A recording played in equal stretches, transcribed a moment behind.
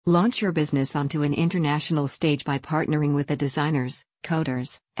Launch your business onto an international stage by partnering with the designers,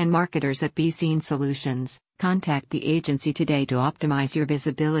 coders, and marketers at BeSeen Solutions. Contact the agency today to optimize your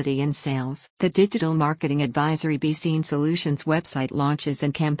visibility and sales. The digital marketing advisory BeSeen Solutions website launches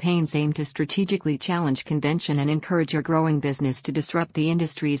and campaigns aim to strategically challenge convention and encourage your growing business to disrupt the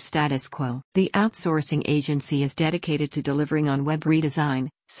industry's status quo. The outsourcing agency is dedicated to delivering on web redesign,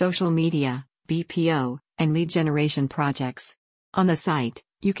 social media, BPO, and lead generation projects. On the site,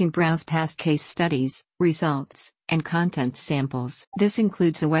 you can browse past case studies, results, and content samples. This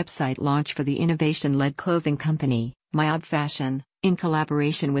includes a website launch for the innovation-led clothing company, Myob Fashion, in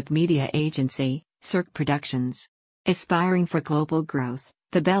collaboration with media agency, Cirque Productions. Aspiring for global growth,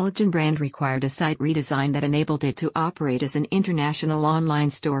 the Belgian brand required a site redesign that enabled it to operate as an international online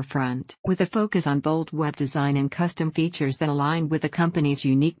storefront. With a focus on bold web design and custom features that aligned with the company's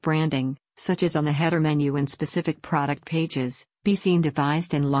unique branding, such as on the header menu and specific product pages, BeSeen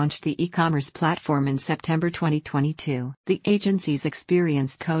devised and launched the e-commerce platform in September 2022. The agency's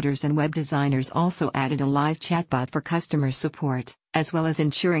experienced coders and web designers also added a live chatbot for customer support, as well as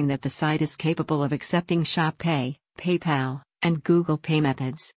ensuring that the site is capable of accepting Shop Pay, PayPal, and Google Pay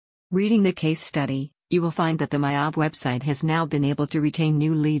methods. Reading the case study, you will find that the Myob website has now been able to retain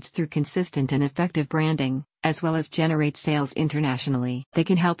new leads through consistent and effective branding, as well as generate sales internationally. They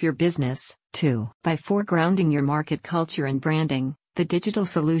can help your business, too. By foregrounding your market culture and branding, the Digital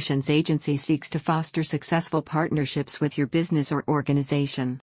Solutions Agency seeks to foster successful partnerships with your business or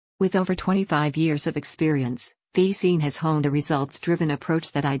organization. With over 25 years of experience, BeSeen has honed a results-driven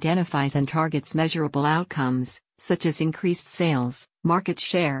approach that identifies and targets measurable outcomes, such as increased sales, market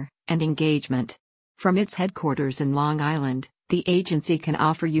share, and engagement. From its headquarters in Long Island, the agency can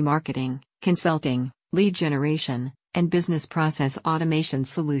offer you marketing, consulting, lead generation, and business process automation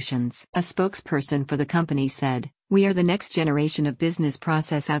solutions. A spokesperson for the company said, "We are the next generation of business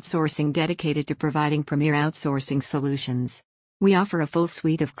process outsourcing dedicated to providing premier outsourcing solutions. We offer a full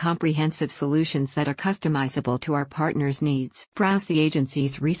suite of comprehensive solutions that are customizable to our partners' needs." Browse the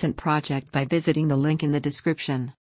agency's recent project by visiting the link in the description.